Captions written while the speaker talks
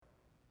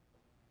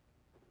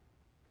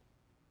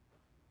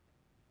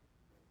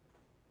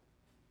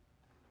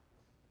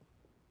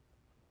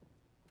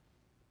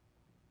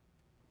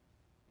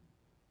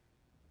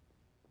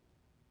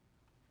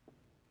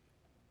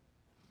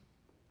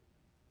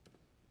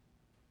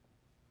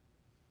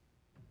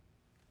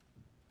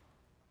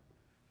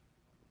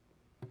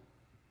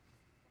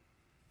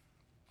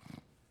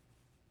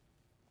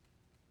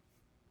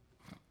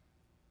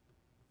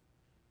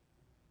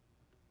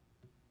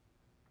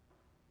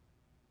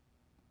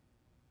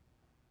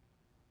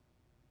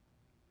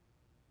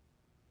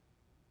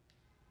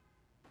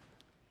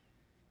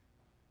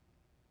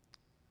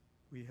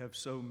We have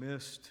so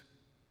missed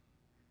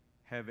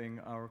having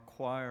our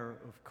choir,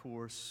 of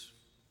course,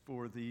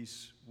 for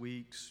these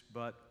weeks,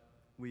 but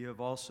we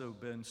have also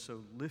been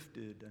so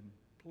lifted and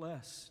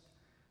blessed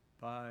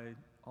by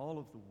all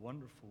of the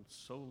wonderful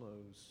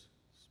solos.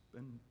 It's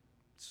been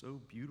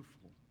so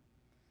beautiful.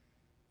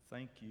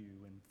 Thank you,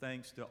 and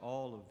thanks to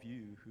all of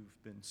you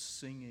who've been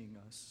singing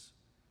us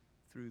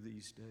through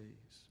these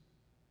days.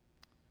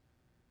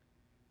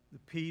 The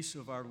peace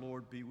of our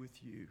Lord be with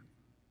you.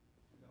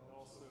 And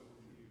also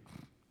with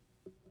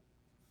you.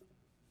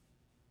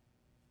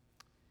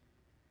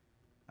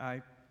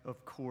 I,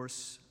 of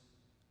course,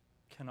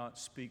 cannot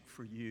speak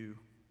for you,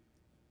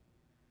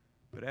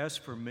 but as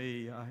for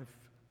me, I have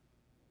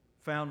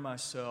found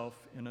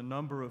myself in a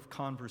number of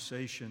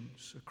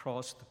conversations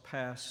across the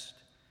past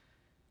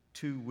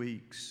 2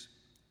 weeks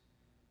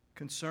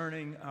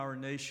concerning our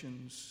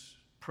nation's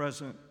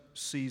present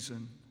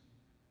season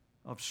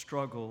of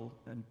struggle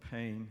and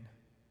pain,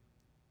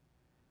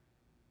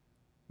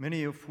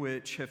 many of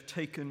which have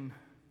taken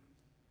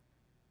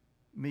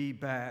me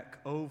back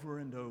over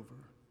and over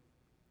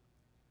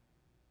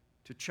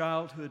to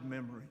childhood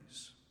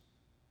memories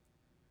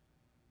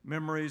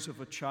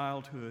of a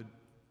childhood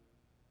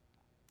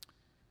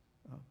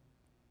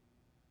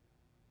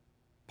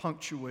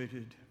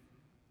punctuated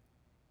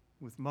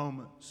with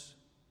moments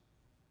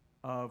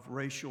of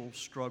racial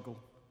struggle.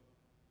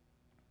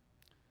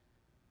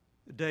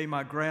 The day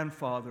my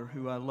grandfather,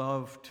 who I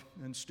loved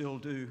and still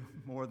do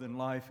more than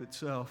life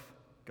itself,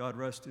 God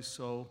rest his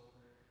soul,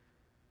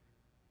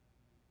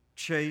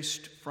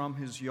 chased from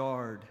his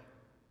yard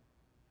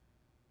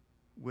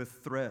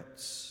with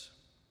threats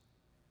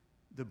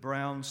the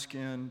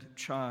brown-skinned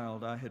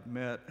child I had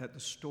met at the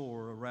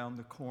store around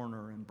the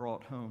corner and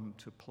brought home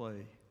to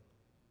play.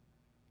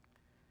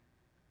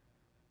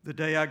 The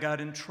day I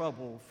got in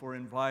trouble for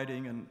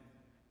inviting an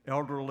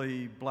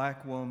elderly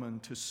black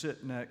woman to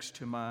sit next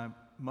to my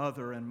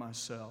mother and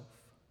myself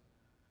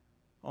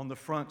on the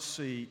front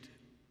seat,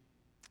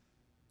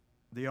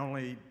 the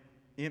only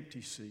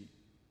empty seat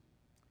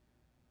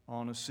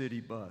on a city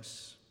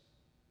bus.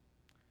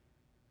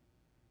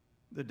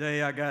 The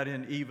day I got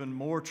in even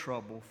more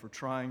trouble for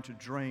trying to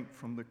drink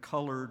from the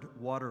colored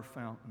water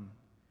fountain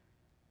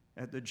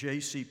at the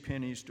J.C.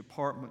 Penney's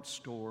department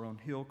store on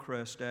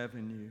Hillcrest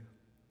Avenue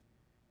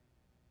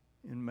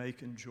in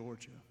Macon,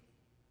 Georgia.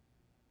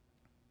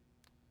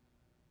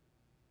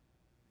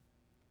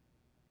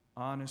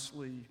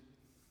 Honestly,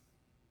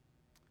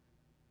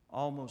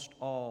 almost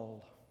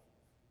all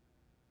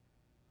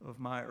of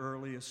my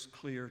earliest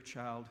clear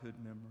childhood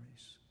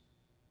memories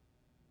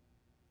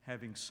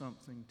having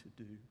something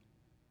to do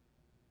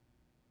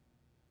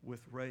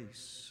with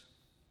race,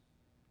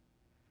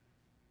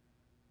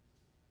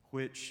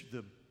 which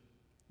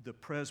the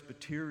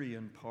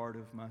Presbyterian part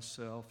of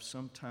myself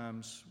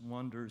sometimes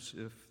wonders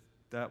if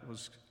that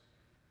was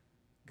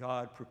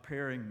God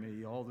preparing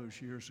me all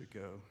those years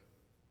ago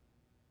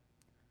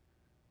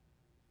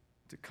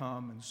to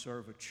come and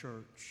serve a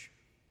church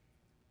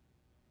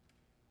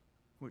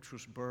which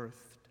was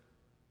birthed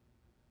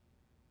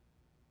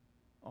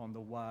on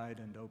the wide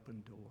and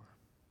open door.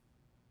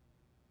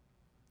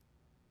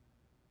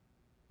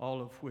 All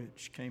of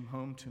which came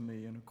home to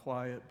me in a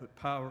quiet but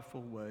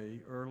powerful way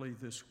early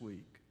this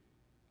week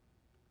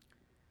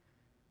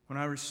when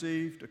I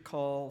received a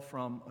call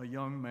from a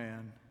young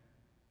man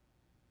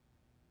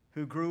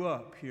who grew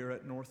up here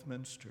at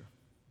Northminster,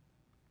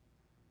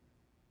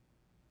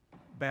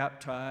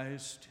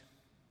 baptized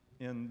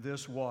in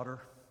this water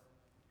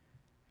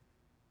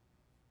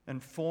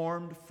and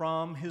formed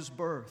from his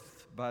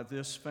birth by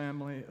this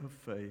family of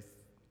faith,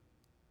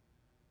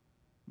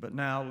 but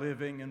now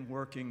living and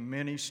working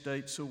many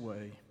states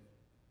away.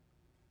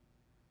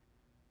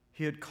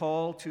 He had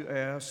called to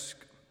ask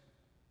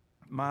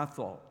my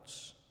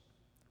thoughts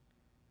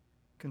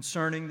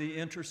concerning the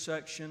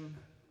intersection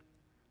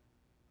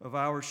of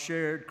our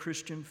shared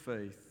Christian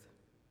faith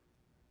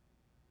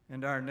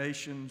and our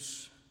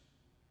nation's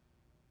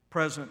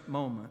present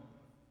moment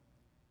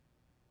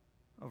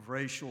of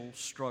racial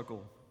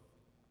struggle.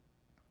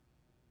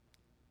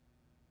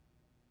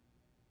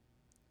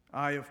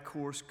 I, of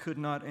course, could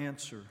not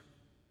answer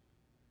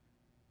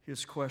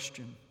his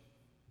question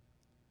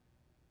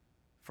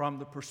from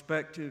the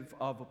perspective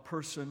of a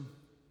person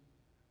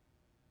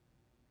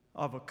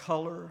of a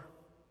color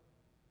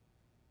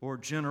or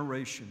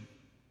generation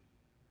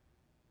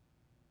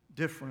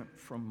different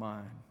from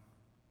mine.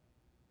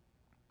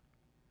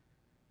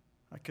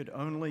 I could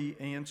only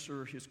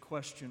answer his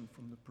question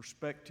from the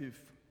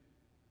perspective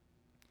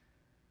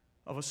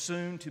of a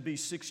soon-to-be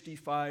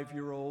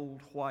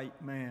 65-year-old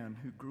white man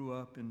who grew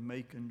up in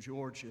Macon,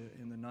 Georgia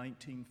in the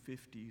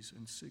 1950s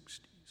and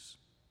 60s.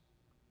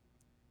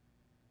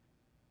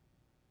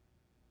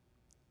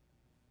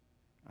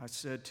 I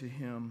said to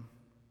him,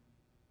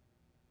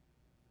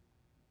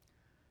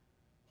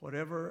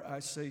 "Whatever I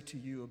say to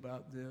you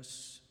about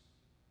this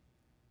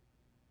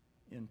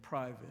in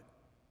private,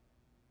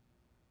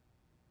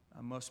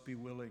 I must be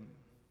willing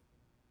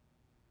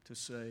to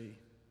say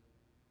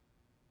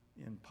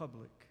in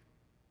public."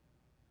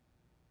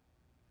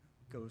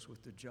 goes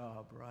with the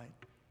job, right?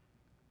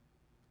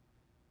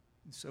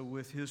 And so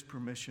with his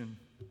permission,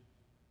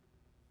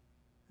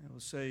 I will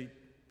say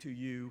to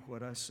you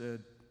what I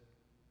said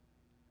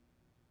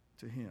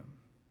to him,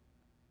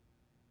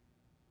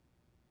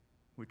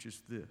 which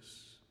is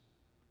this: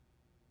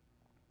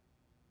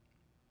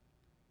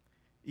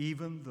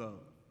 even though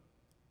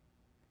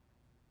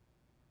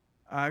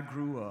I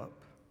grew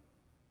up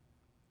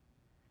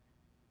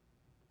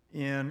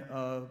in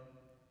a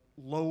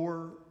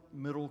lower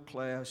middle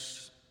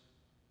class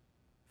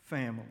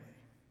family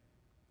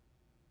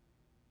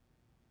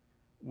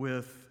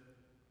with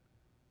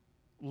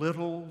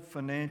little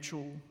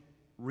financial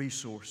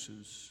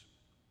resources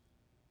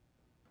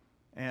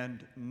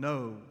and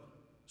no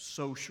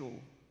social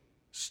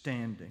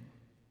standing,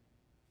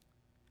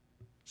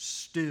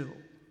 still,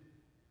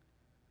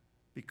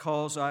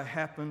 because I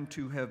happen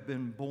to have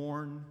been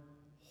born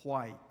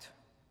white,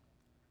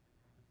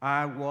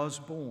 I was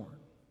born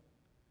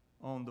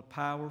on the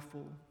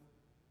powerful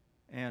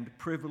and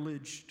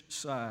privileged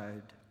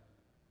side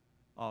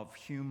of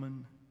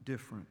human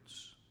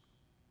difference.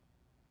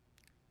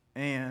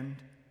 And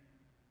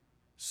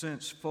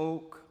since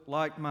folk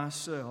like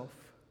myself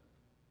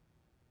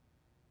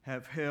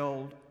have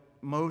held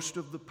most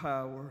of the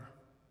power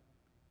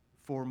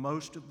for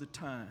most of the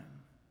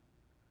time,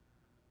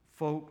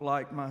 folk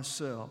like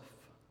myself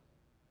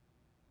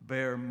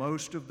bear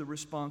most of the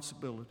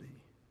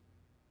responsibility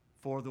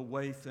for the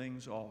way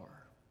things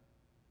are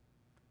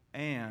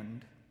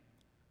and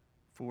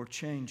for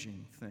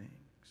changing things.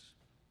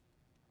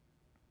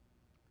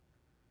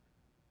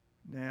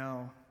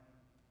 Now,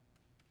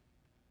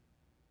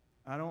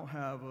 I don't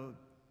have a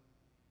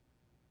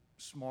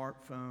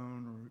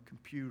smartphone or a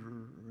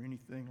computer or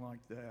anything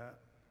like that,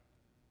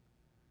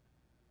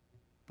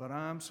 but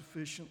I'm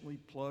sufficiently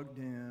plugged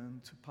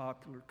in to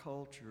popular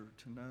culture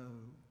to know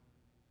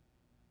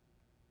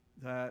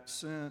that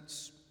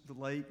since the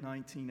late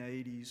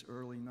 1980s,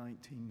 early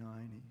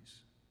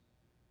 1990s,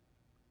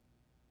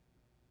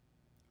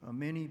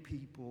 many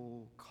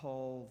people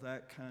call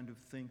that kind of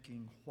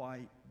thinking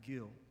white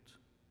guilt.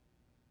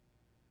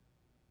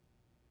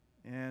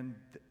 And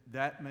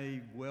that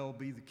may well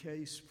be the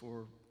case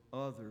for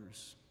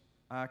others.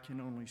 I can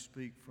only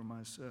speak for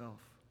myself.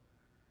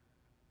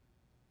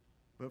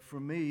 But for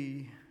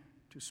me,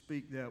 to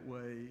speak that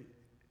way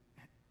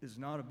is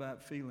not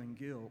about feeling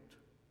guilt.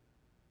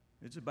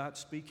 It's about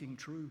speaking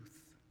truth.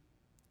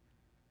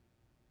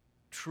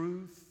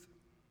 Truth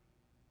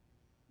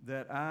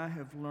that I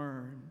have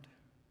learned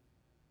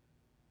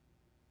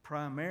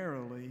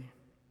primarily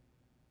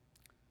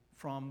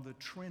from the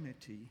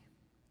Trinity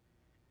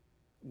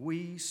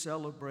we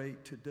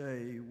celebrate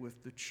today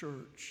with the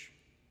church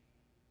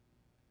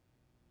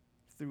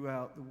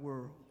throughout the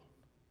world.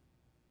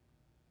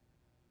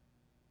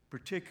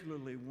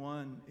 Particularly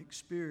one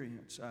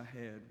experience I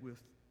had with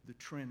the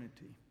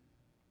Trinity.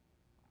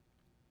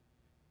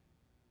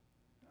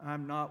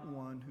 I'm not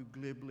one who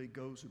glibly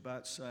goes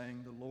about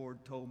saying, the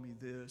Lord told me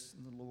this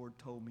and the Lord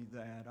told me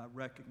that. I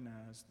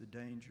recognize the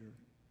danger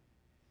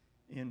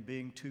in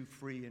being too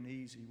free and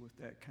easy with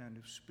that kind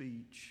of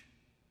speech.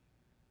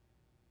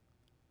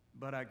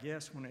 But I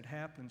guess when it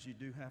happens, you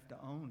do have to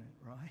own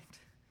it, right?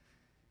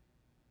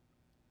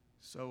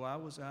 So I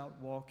was out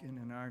walking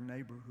in our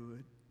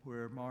neighborhood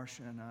where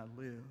Marcia and I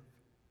live.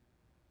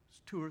 It's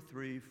 2 or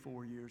 3,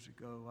 4 years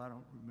ago. I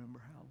don't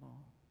remember how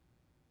long.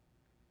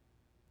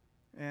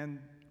 And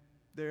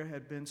there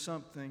had been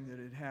something that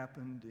had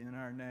happened in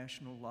our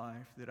national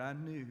life that I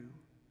knew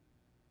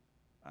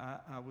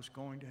I was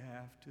going to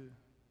have to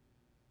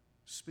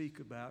speak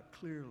about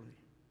clearly.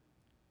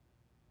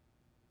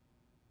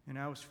 And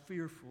I was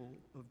fearful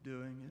of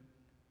doing it.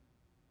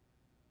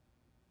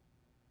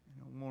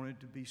 And I wanted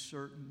to be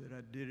certain that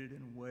I did it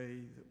in a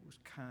way that was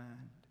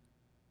kind.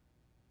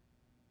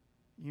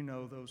 You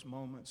know those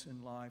moments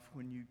in life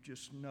when you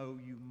just know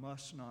you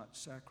must not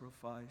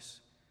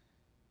sacrifice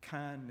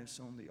kindness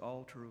on the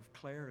altar of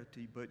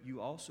clarity, but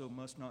you also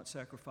must not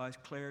sacrifice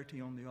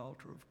clarity on the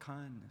altar of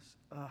kindness.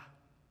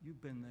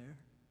 You've been there.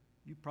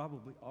 You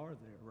probably are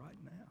there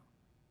right now.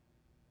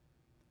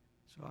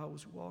 So I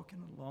was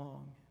walking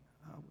along.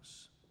 I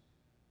was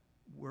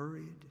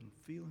worried and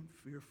feeling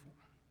fearful.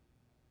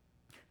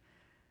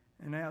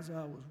 And as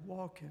I was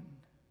walking,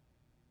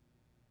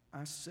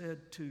 I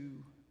said to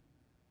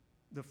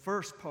the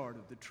first part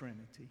of the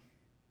Trinity,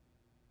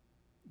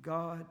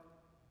 God,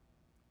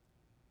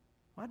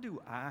 why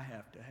do I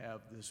have to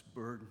have this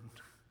burden?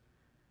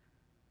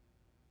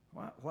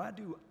 Why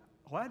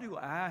do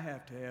I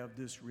have to have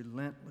this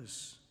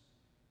relentless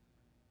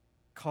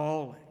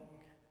calling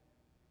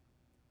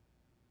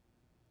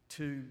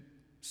to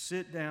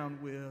sit down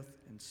with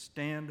and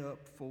stand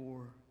up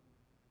for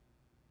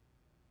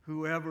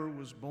whoever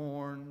was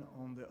born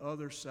on the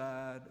other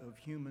side of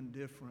human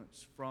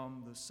difference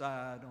from the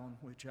side on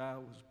which I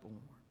was born?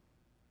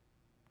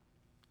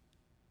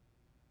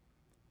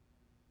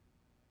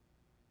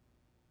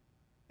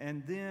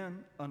 And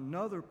then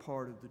another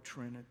part of the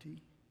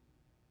Trinity,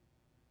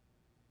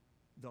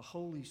 the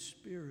Holy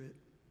Spirit,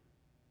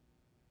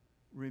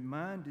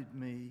 reminded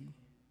me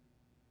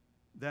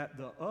that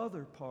the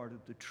other part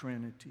of the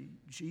Trinity,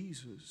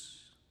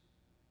 Jesus,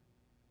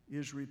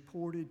 is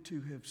reported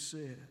to have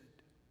said,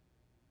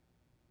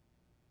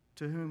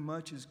 "To whom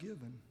much is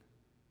given,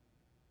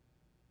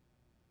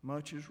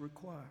 much is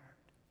required."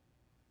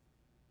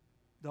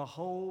 The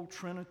whole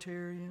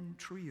Trinitarian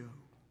trio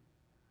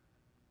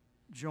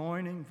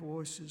joining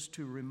voices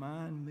to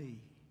remind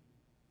me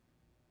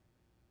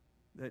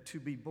that to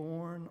be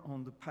born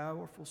on the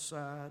powerful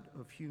side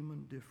of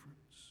human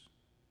difference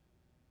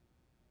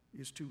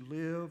is to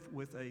live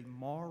with a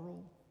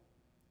moral,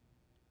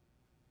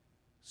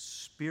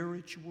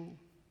 spiritual,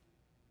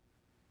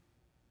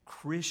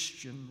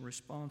 Christian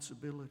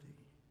responsibility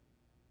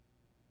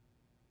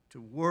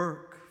to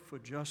work for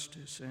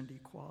justice and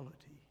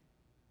equality,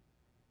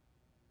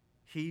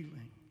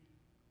 healing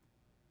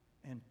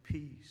and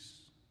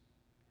peace,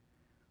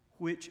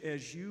 which,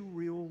 as you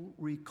will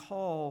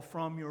recall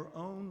from your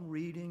own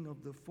reading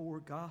of the four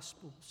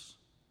Gospels,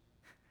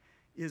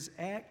 is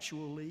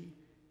actually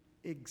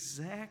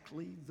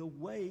exactly the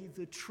way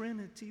the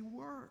Trinity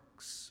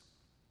works.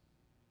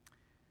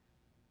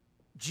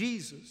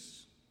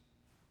 Jesus,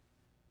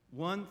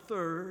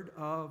 1/3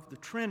 of the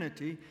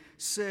Trinity,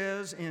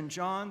 says in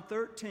John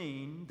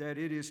 13 that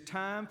it is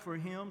time for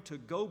him to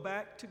go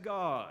back to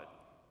God.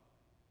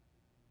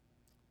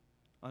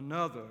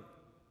 Another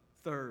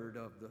third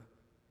of the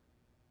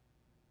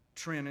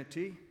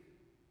Trinity,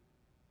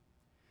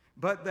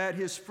 but that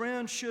his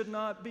friends should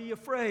not be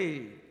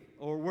afraid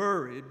or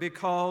worried,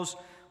 because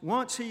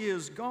once he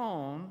is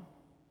gone,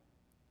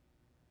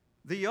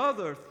 the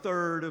other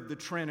third of the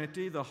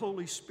Trinity, the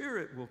Holy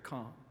Spirit, will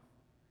come.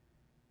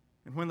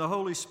 And when the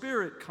Holy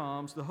Spirit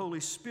comes, the Holy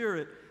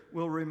Spirit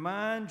will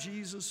remind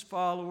Jesus'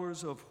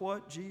 followers of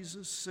what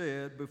Jesus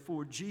said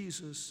before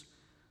Jesus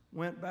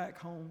went back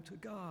home to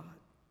God.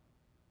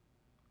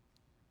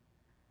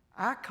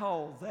 I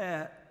call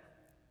that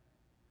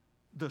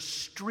the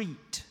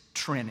street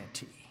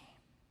Trinity,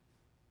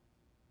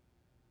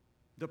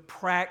 the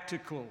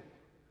practical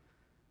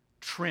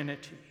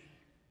Trinity,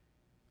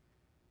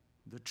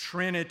 the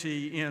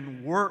Trinity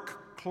in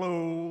work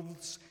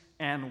clothes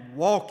and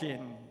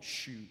walking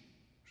shoes.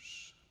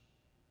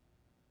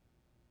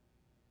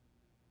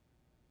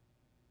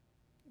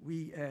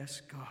 We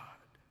ask God,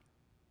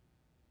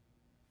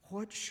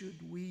 what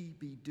should we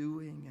be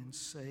doing and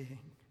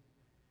saying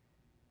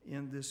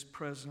in this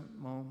present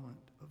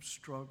moment of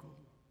struggle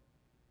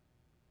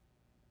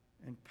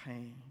and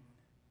pain?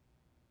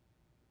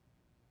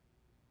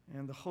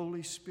 And the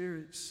Holy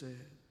Spirit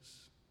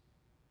says,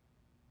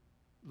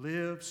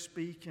 live,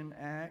 speak, and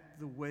act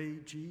the way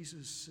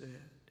Jesus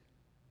said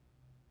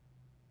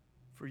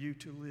for you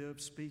to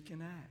live, speak,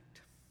 and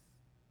act.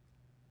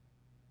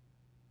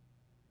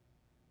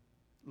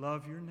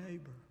 Love your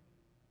neighbor.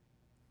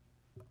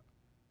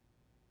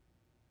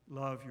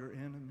 Love your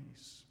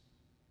enemies.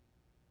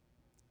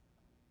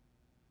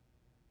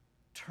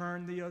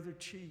 Turn the other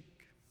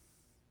cheek.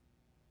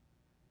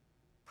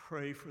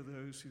 Pray for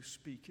those who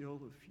speak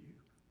ill of you.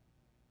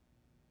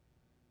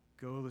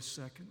 Go the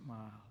second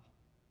mile.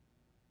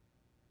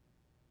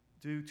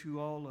 Do to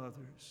all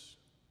others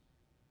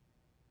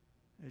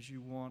as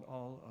you want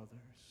all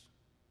others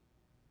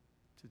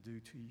to do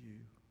to you.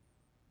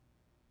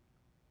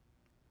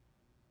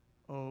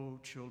 Oh,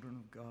 children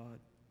of God,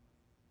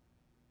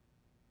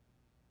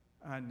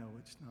 I know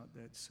it's not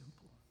that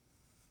simple.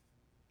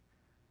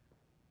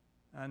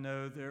 I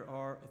know there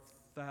are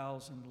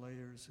 1,000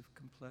 layers of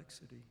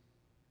complexity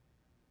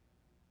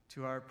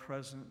to our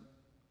present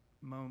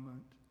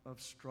moment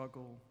of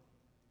struggle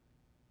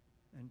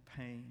and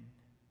pain,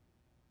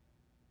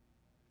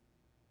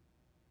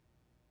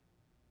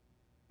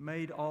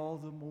 made all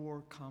the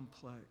more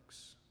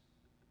complex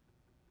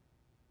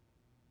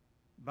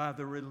by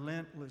the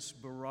relentless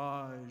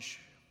barrage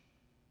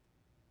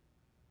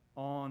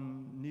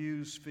on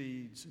news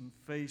feeds and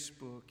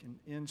Facebook and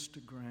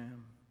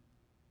Instagram,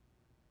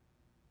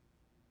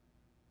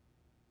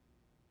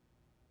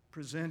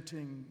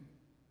 presenting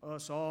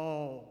us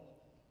all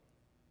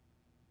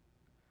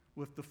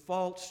with the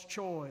false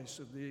choice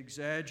of the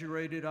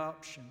exaggerated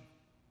option.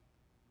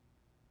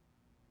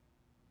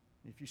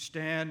 If you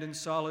stand in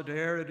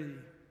solidarity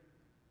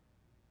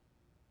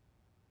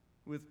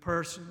with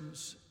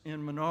persons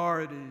in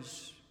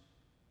minorities,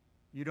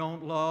 you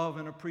don't love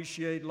and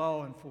appreciate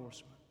law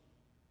enforcement.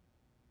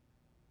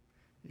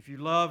 If you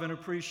love and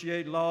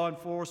appreciate law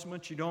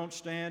enforcement, you don't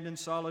stand in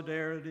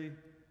solidarity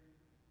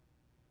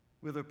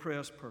with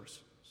oppressed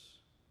persons.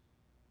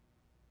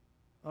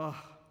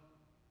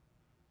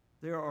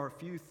 There are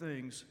few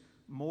things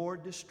more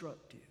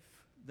destructive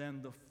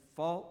than the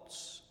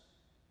false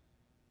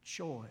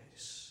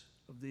choice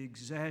of the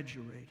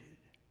exaggerated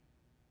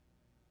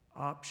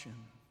option.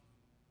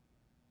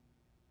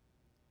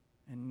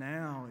 And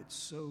now it's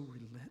so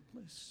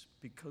relentless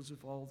because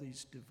of all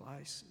these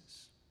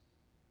devices.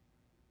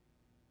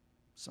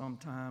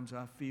 Sometimes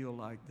I feel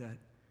like that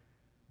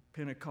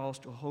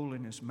Pentecostal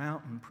Holiness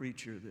Mountain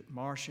preacher that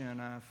Marcia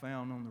and I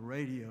found on the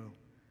radio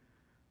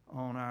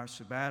on our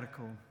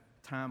sabbatical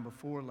time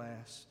before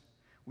last.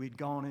 We'd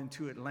gone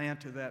into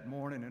Atlanta that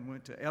morning and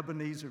went to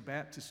Ebenezer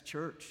Baptist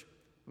Church.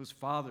 It was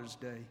Father's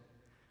Day.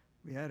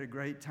 We had a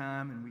great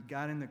time, and we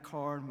got in the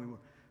car, and we were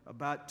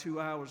about 2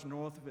 hours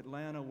north of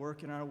Atlanta,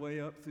 working our way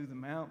up through the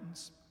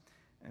mountains.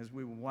 As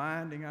we were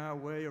winding our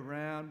way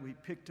around, we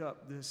picked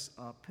up this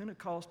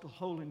Pentecostal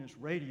holiness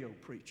radio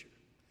preacher.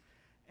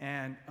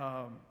 And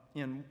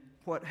in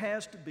what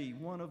has to be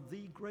one of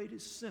the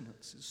greatest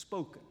sentences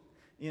spoken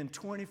in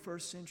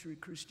 21st century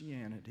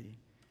Christianity,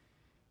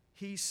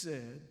 he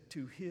said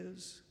to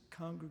his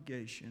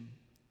congregation,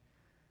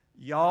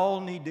 "Y'all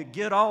need to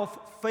get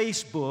off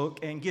Facebook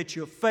and get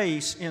your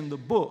face in the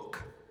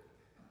book."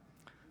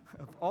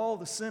 Of all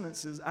the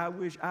sentences I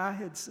wish I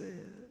had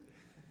said.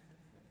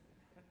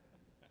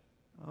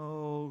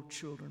 Oh,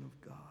 children of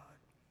God.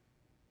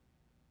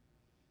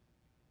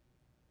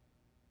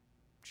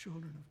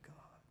 Children of God.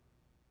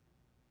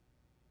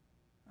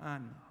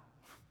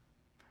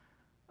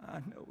 I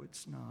know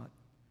it's not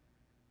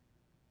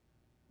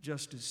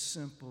just as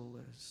simple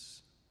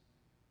as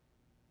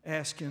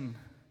asking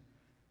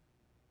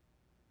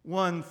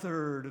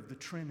 1/3 of the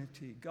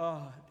Trinity,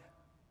 God,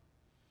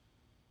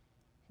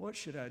 what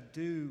should I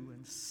do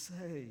and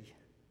say?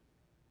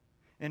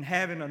 And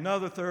having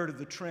another third of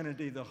the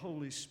Trinity, the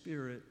Holy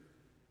Spirit,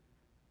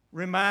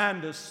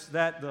 remind us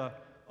that the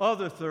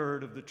other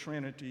third of the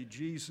Trinity,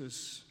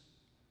 Jesus,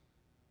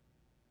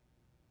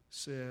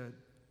 said,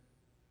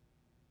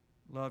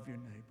 love your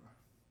neighbor.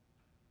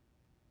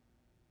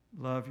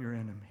 Love your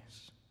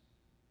enemies.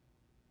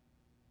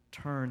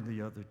 Turn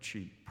the other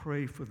cheek.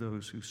 Pray for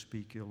those who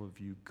speak ill of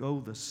you. Go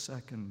the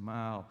second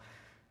mile.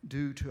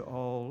 Do to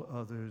all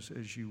others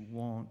as you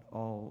want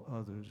all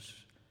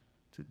others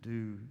to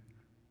do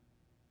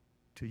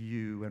to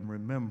you. And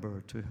remember,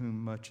 to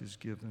whom much is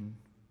given,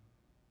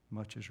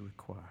 much is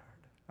required.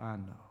 I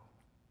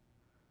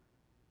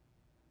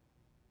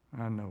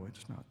know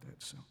it's not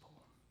that simple.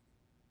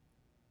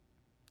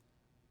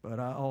 But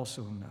I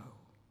also know,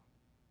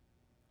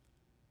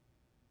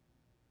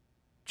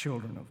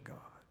 children of God,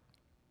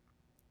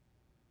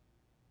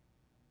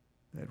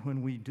 that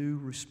when we do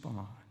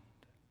respond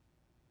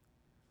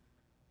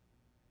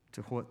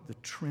to what the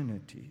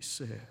Trinity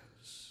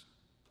says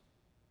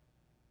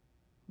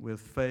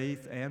with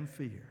faith and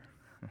fear,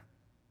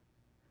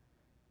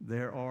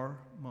 there are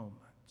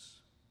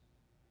moments,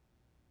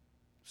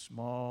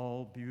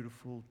 small,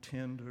 beautiful,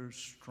 tender,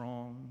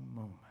 strong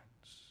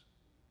moments,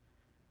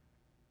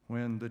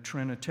 when the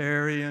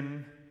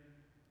Trinitarian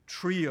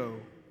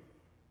trio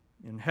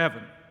in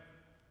heaven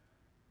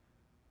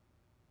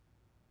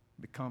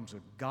becomes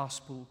a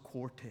gospel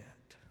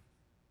quartet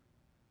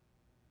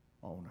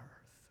on earth.